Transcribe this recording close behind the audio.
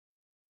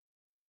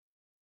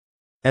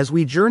As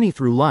we journey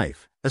through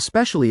life,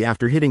 especially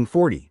after hitting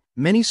 40,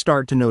 many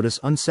start to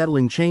notice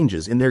unsettling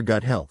changes in their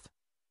gut health.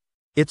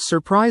 It's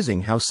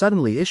surprising how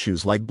suddenly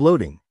issues like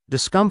bloating,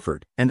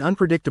 discomfort, and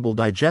unpredictable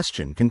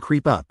digestion can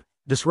creep up,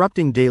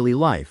 disrupting daily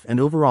life and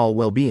overall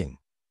well-being.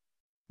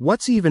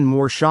 What's even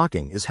more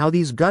shocking is how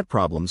these gut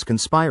problems can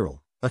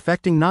spiral,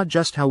 affecting not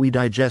just how we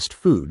digest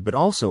food but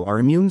also our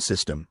immune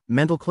system,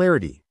 mental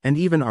clarity, and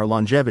even our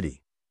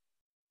longevity.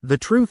 The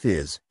truth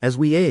is, as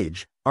we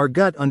age, our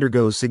gut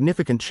undergoes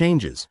significant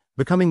changes,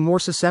 becoming more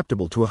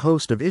susceptible to a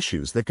host of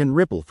issues that can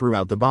ripple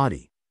throughout the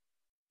body.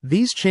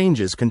 These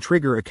changes can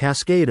trigger a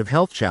cascade of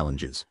health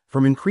challenges,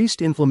 from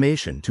increased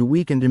inflammation to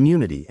weakened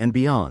immunity and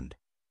beyond.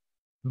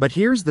 But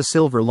here's the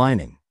silver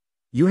lining.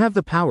 You have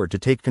the power to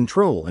take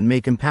control and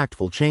make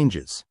impactful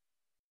changes.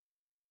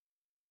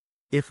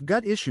 If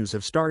gut issues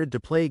have started to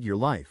plague your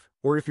life,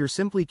 or if you're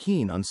simply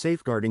keen on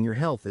safeguarding your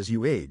health as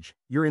you age,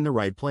 you're in the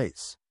right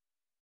place.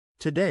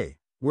 Today,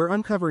 we're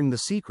uncovering the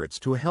secrets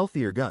to a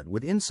healthier gut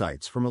with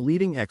insights from a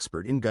leading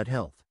expert in gut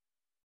health.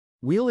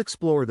 We'll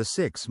explore the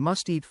 6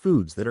 must-eat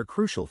foods that are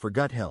crucial for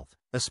gut health,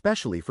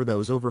 especially for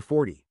those over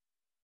 40.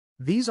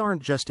 These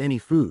aren't just any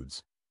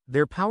foods.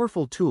 They're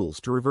powerful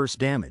tools to reverse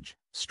damage,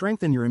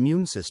 strengthen your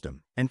immune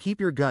system, and keep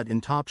your gut in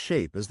top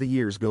shape as the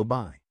years go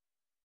by.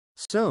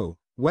 So,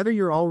 whether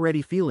you're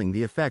already feeling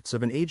the effects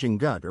of an aging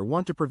gut or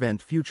want to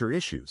prevent future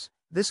issues,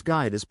 this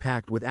guide is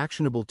packed with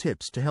actionable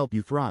tips to help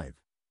you thrive.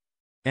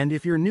 And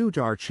if you're new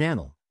to our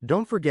channel,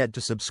 don't forget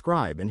to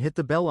subscribe and hit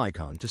the bell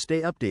icon to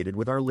stay updated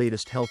with our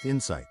latest health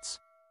insights.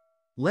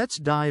 Let's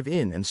dive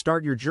in and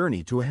start your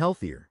journey to a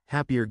healthier,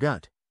 happier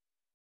gut.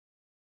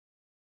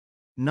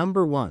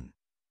 Number 1.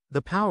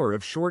 The power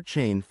of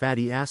short-chain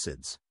fatty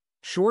acids.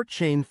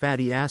 Short-chain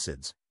fatty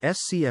acids,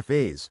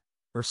 SCFAs,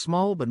 are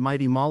small but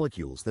mighty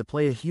molecules that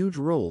play a huge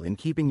role in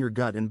keeping your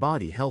gut and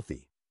body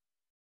healthy.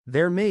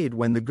 They're made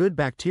when the good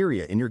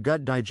bacteria in your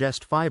gut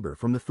digest fiber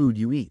from the food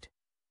you eat.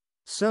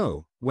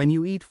 So, when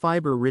you eat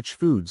fiber-rich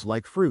foods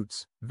like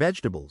fruits,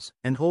 vegetables,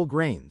 and whole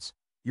grains,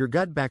 your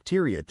gut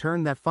bacteria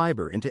turn that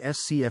fiber into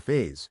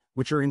SCFAs,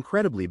 which are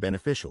incredibly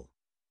beneficial.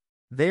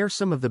 They are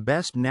some of the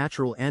best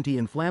natural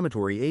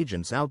anti-inflammatory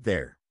agents out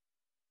there.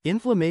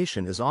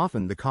 Inflammation is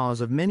often the cause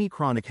of many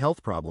chronic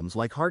health problems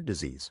like heart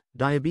disease,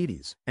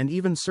 diabetes, and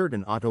even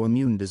certain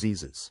autoimmune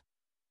diseases.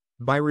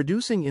 By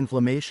reducing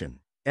inflammation,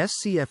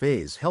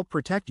 SCFAs help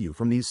protect you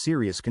from these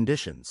serious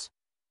conditions.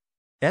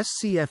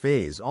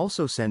 SCFAs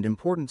also send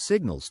important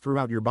signals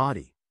throughout your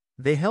body.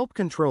 They help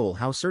control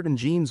how certain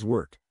genes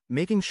work,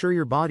 making sure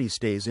your body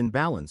stays in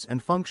balance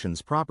and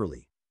functions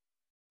properly.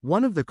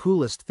 One of the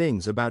coolest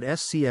things about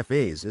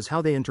SCFAs is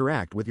how they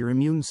interact with your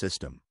immune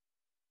system.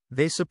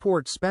 They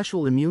support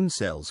special immune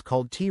cells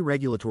called T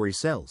regulatory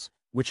cells,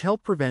 which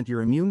help prevent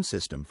your immune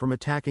system from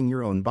attacking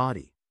your own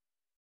body.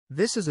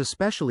 This is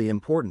especially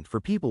important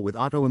for people with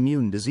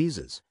autoimmune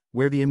diseases,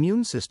 where the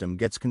immune system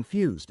gets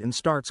confused and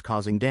starts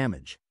causing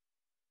damage.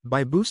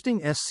 By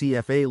boosting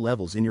SCFA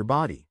levels in your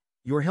body,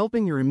 you're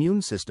helping your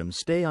immune system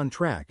stay on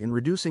track and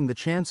reducing the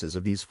chances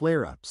of these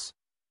flare-ups.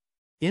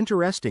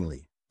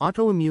 Interestingly,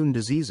 autoimmune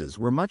diseases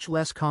were much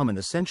less common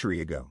a century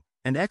ago,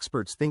 and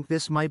experts think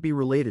this might be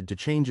related to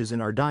changes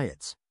in our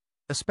diets,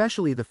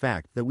 especially the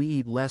fact that we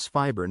eat less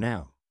fiber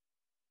now.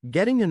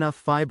 Getting enough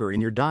fiber in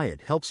your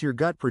diet helps your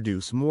gut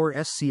produce more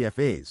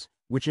SCFAs,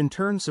 which in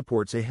turn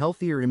supports a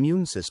healthier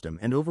immune system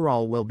and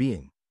overall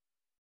well-being.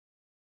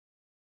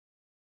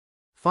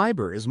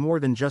 Fiber is more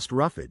than just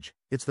roughage,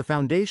 it's the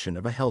foundation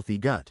of a healthy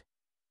gut.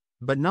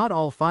 But not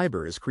all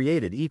fiber is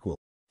created equal.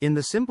 In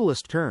the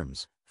simplest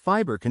terms,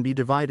 fiber can be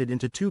divided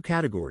into 2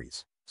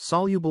 categories,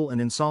 soluble and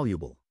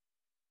insoluble.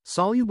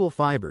 Soluble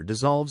fiber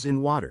dissolves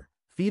in water,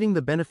 feeding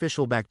the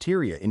beneficial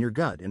bacteria in your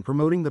gut and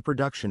promoting the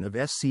production of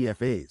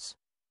SCFAs.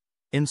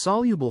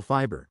 Insoluble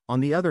fiber, on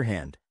the other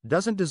hand,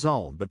 doesn't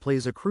dissolve but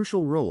plays a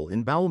crucial role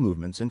in bowel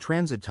movements and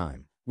transit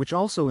time, which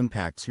also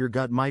impacts your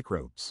gut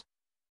microbes.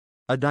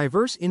 A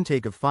diverse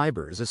intake of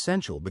fiber is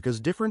essential because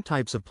different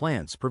types of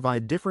plants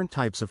provide different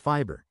types of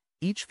fiber,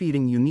 each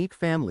feeding unique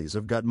families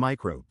of gut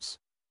microbes.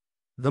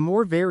 The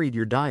more varied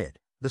your diet,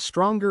 the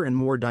stronger and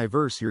more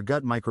diverse your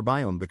gut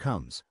microbiome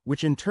becomes,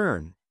 which in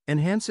turn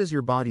enhances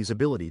your body's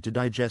ability to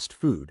digest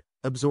food,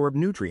 absorb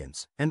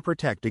nutrients, and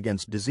protect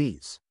against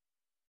disease.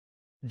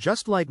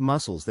 Just like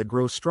muscles that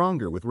grow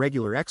stronger with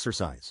regular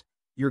exercise,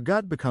 your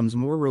gut becomes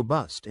more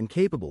robust and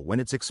capable when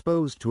it's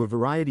exposed to a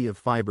variety of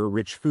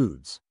fiber-rich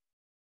foods.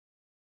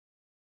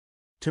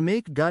 To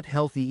make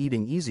gut-healthy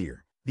eating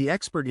easier, the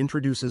expert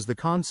introduces the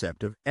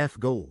concept of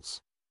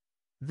F-goals.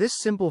 This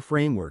simple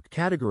framework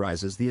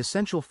categorizes the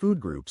essential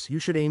food groups you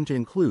should aim to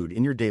include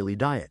in your daily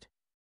diet.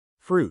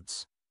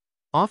 Fruits.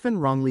 Often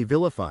wrongly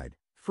vilified,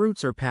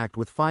 fruits are packed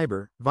with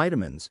fiber,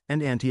 vitamins,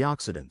 and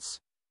antioxidants.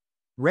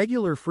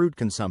 Regular fruit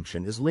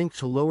consumption is linked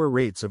to lower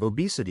rates of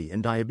obesity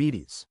and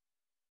diabetes.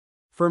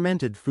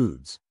 Fermented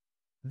foods.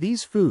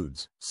 These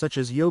foods, such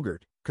as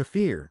yogurt,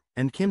 kefir,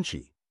 and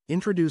kimchi,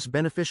 introduce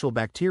beneficial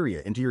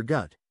bacteria into your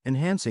gut,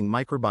 enhancing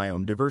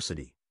microbiome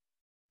diversity.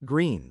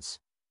 Greens.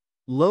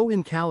 Low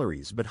in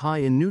calories but high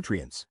in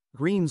nutrients,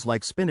 Greens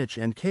like spinach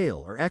and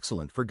kale are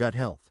excellent for gut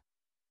health.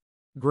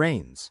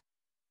 Grains.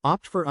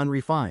 Opt for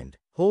unrefined,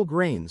 whole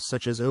grains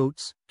such as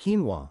oats,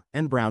 quinoa,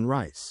 and brown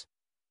rice.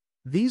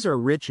 These are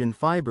rich in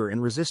fiber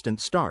and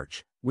resistant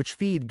starch, which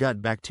feed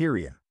gut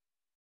bacteria.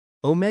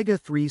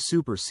 Omega-3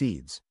 super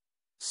seeds.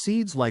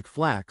 Seeds like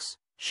flax,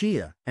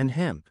 chia, and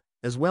hemp,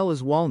 as well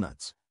as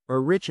walnuts,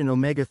 are rich in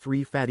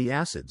omega-3 fatty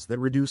acids that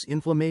reduce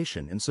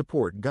inflammation and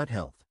support gut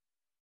health.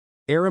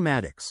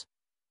 Aromatics.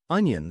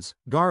 Onions,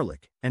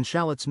 garlic, and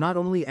shallots not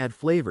only add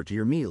flavor to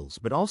your meals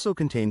but also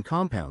contain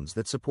compounds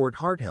that support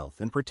heart health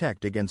and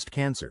protect against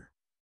cancer.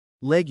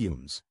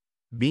 Legumes.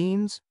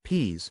 Beans,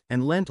 peas,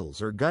 and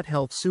lentils are gut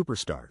health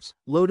superstars,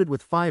 loaded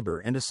with fiber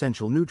and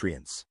essential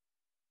nutrients.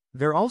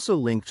 They're also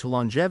linked to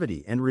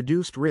longevity and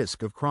reduced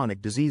risk of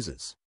chronic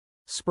diseases.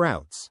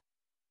 Sprouts.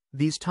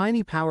 These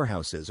tiny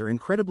powerhouses are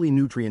incredibly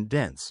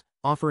nutrient-dense,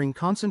 offering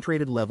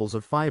concentrated levels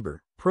of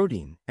fiber,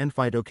 protein, and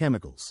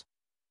phytochemicals.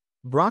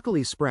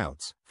 Broccoli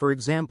sprouts, for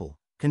example,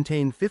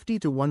 contain 50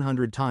 to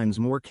 100 times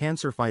more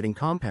cancer-fighting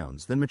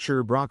compounds than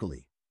mature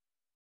broccoli.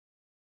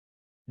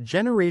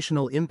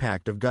 Generational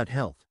impact of gut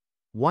health.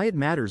 Why it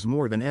matters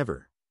more than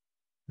ever.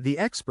 The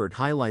expert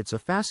highlights a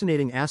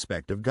fascinating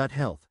aspect of gut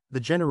health, the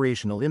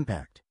generational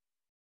impact.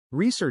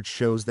 Research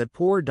shows that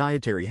poor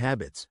dietary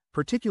habits,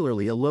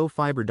 particularly a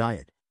low-fiber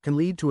diet, can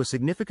lead to a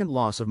significant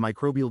loss of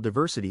microbial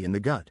diversity in the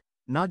gut,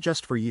 not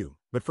just for you,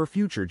 but for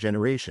future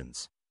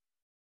generations.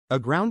 A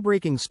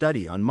groundbreaking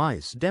study on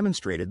mice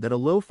demonstrated that a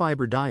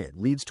low-fiber diet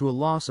leads to a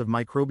loss of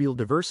microbial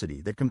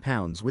diversity that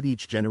compounds with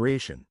each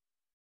generation.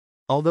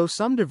 Although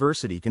some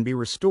diversity can be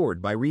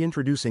restored by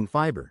reintroducing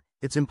fiber,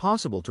 it's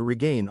impossible to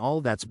regain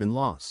all that's been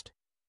lost.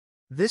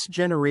 This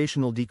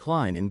generational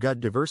decline in gut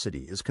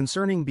diversity is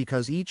concerning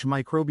because each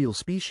microbial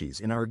species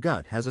in our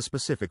gut has a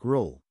specific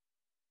role.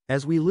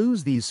 As we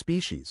lose these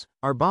species,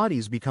 our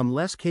bodies become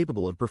less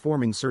capable of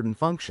performing certain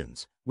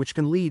functions, which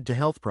can lead to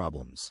health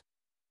problems.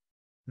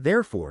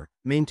 Therefore,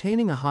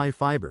 maintaining a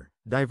high-fiber,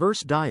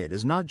 diverse diet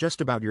is not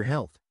just about your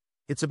health,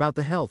 it's about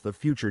the health of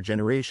future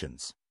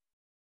generations.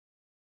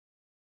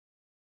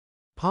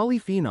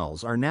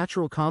 Polyphenols are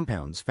natural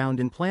compounds found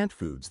in plant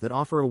foods that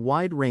offer a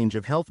wide range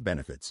of health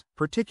benefits,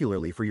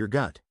 particularly for your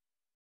gut.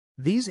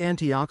 These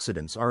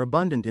antioxidants are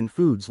abundant in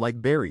foods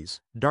like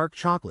berries, dark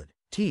chocolate,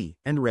 tea,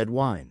 and red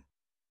wine.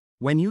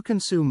 When you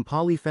consume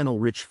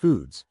polyphenol-rich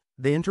foods,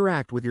 they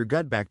interact with your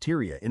gut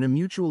bacteria in a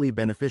mutually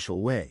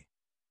beneficial way.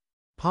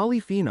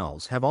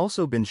 Polyphenols have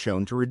also been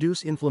shown to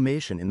reduce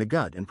inflammation in the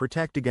gut and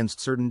protect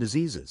against certain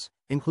diseases,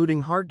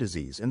 including heart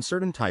disease and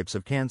certain types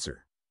of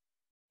cancer.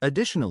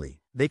 Additionally,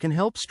 they can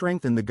help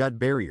strengthen the gut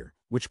barrier,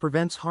 which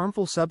prevents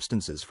harmful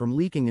substances from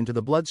leaking into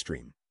the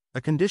bloodstream,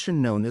 a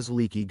condition known as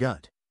leaky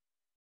gut.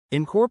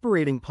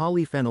 Incorporating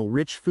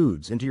polyphenol-rich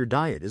foods into your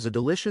diet is a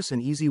delicious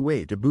and easy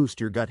way to boost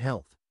your gut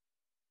health.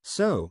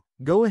 So,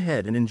 go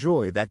ahead and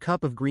enjoy that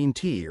cup of green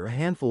tea or a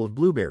handful of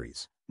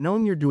blueberries,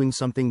 knowing you're doing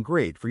something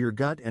great for your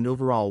gut and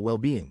overall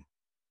well-being.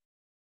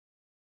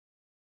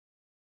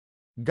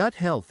 Gut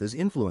health is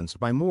influenced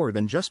by more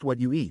than just what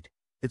you eat,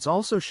 it's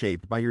also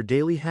shaped by your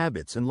daily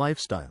habits and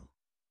lifestyle.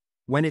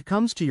 When it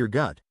comes to your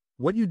gut,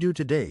 what you do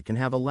today can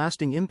have a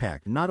lasting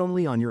impact not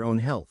only on your own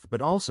health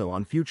but also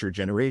on future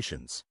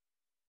generations.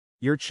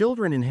 Your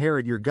children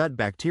inherit your gut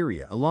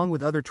bacteria along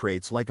with other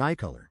traits like eye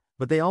color,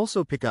 but they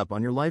also pick up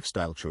on your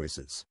lifestyle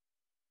choices.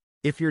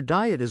 If your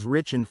diet is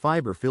rich in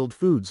fiber-filled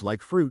foods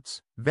like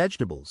fruits,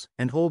 vegetables,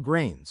 and whole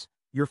grains,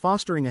 you're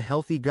fostering a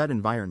healthy gut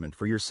environment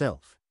for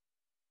yourself.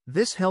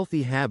 This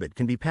healthy habit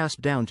can be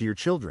passed down to your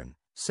children,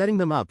 setting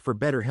them up for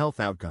better health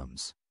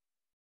outcomes.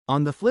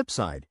 On the flip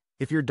side,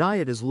 if your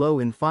diet is low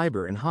in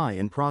fiber and high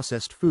in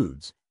processed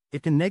foods,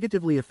 it can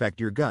negatively affect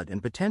your gut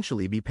and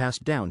potentially be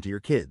passed down to your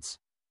kids.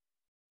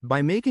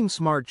 By making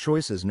smart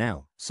choices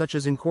now, such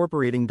as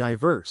incorporating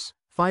diverse,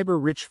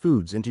 fiber-rich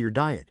foods into your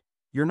diet,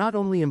 you're not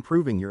only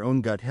improving your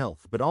own gut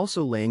health but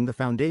also laying the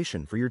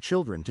foundation for your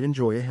children to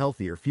enjoy a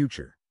healthier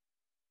future.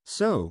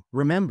 So,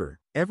 remember,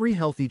 every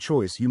healthy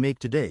choice you make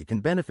today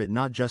can benefit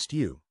not just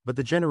you, but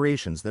the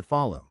generations that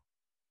follow.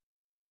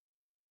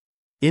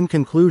 In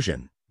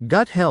conclusion,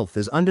 gut health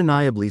is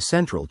undeniably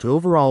central to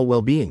overall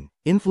well-being,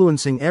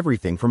 influencing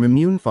everything from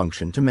immune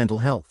function to mental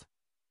health.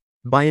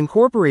 By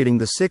incorporating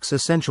the 6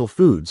 essential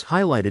foods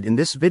highlighted in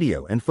this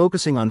video and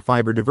focusing on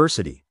fiber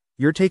diversity,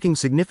 you're taking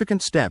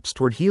significant steps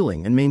toward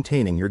healing and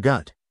maintaining your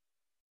gut.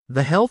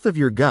 The health of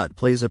your gut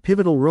plays a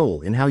pivotal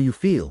role in how you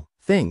feel,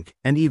 think,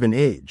 and even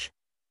age.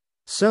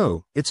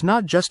 So, it's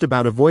not just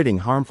about avoiding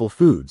harmful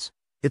foods,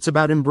 it's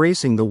about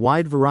embracing the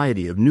wide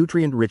variety of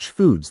nutrient-rich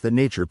foods that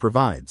nature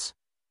provides.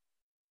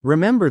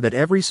 Remember that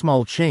every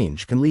small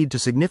change can lead to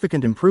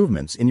significant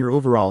improvements in your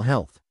overall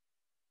health.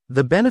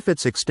 The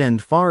benefits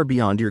extend far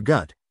beyond your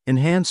gut.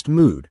 Enhanced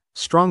mood,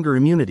 stronger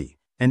immunity,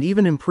 and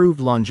even improved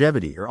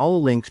longevity are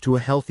all linked to a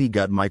healthy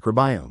gut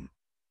microbiome.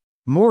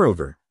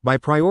 Moreover, by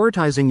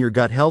prioritizing your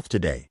gut health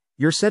today,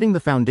 you're setting the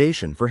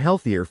foundation for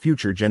healthier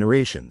future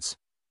generations.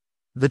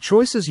 The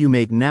choices you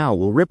make now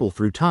will ripple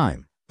through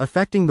time,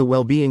 affecting the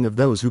well-being of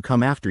those who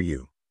come after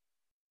you.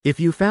 If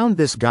you found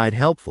this guide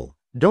helpful,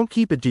 don't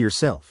keep it to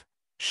yourself.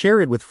 Share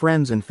it with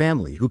friends and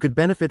family who could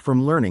benefit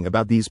from learning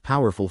about these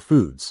powerful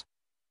foods.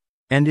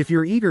 And if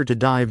you're eager to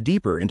dive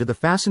deeper into the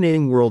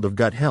fascinating world of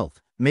gut health,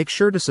 make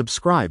sure to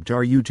subscribe to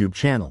our YouTube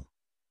channel.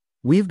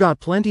 We've got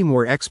plenty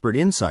more expert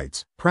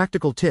insights,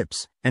 practical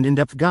tips, and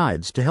in-depth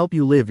guides to help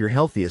you live your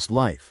healthiest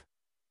life.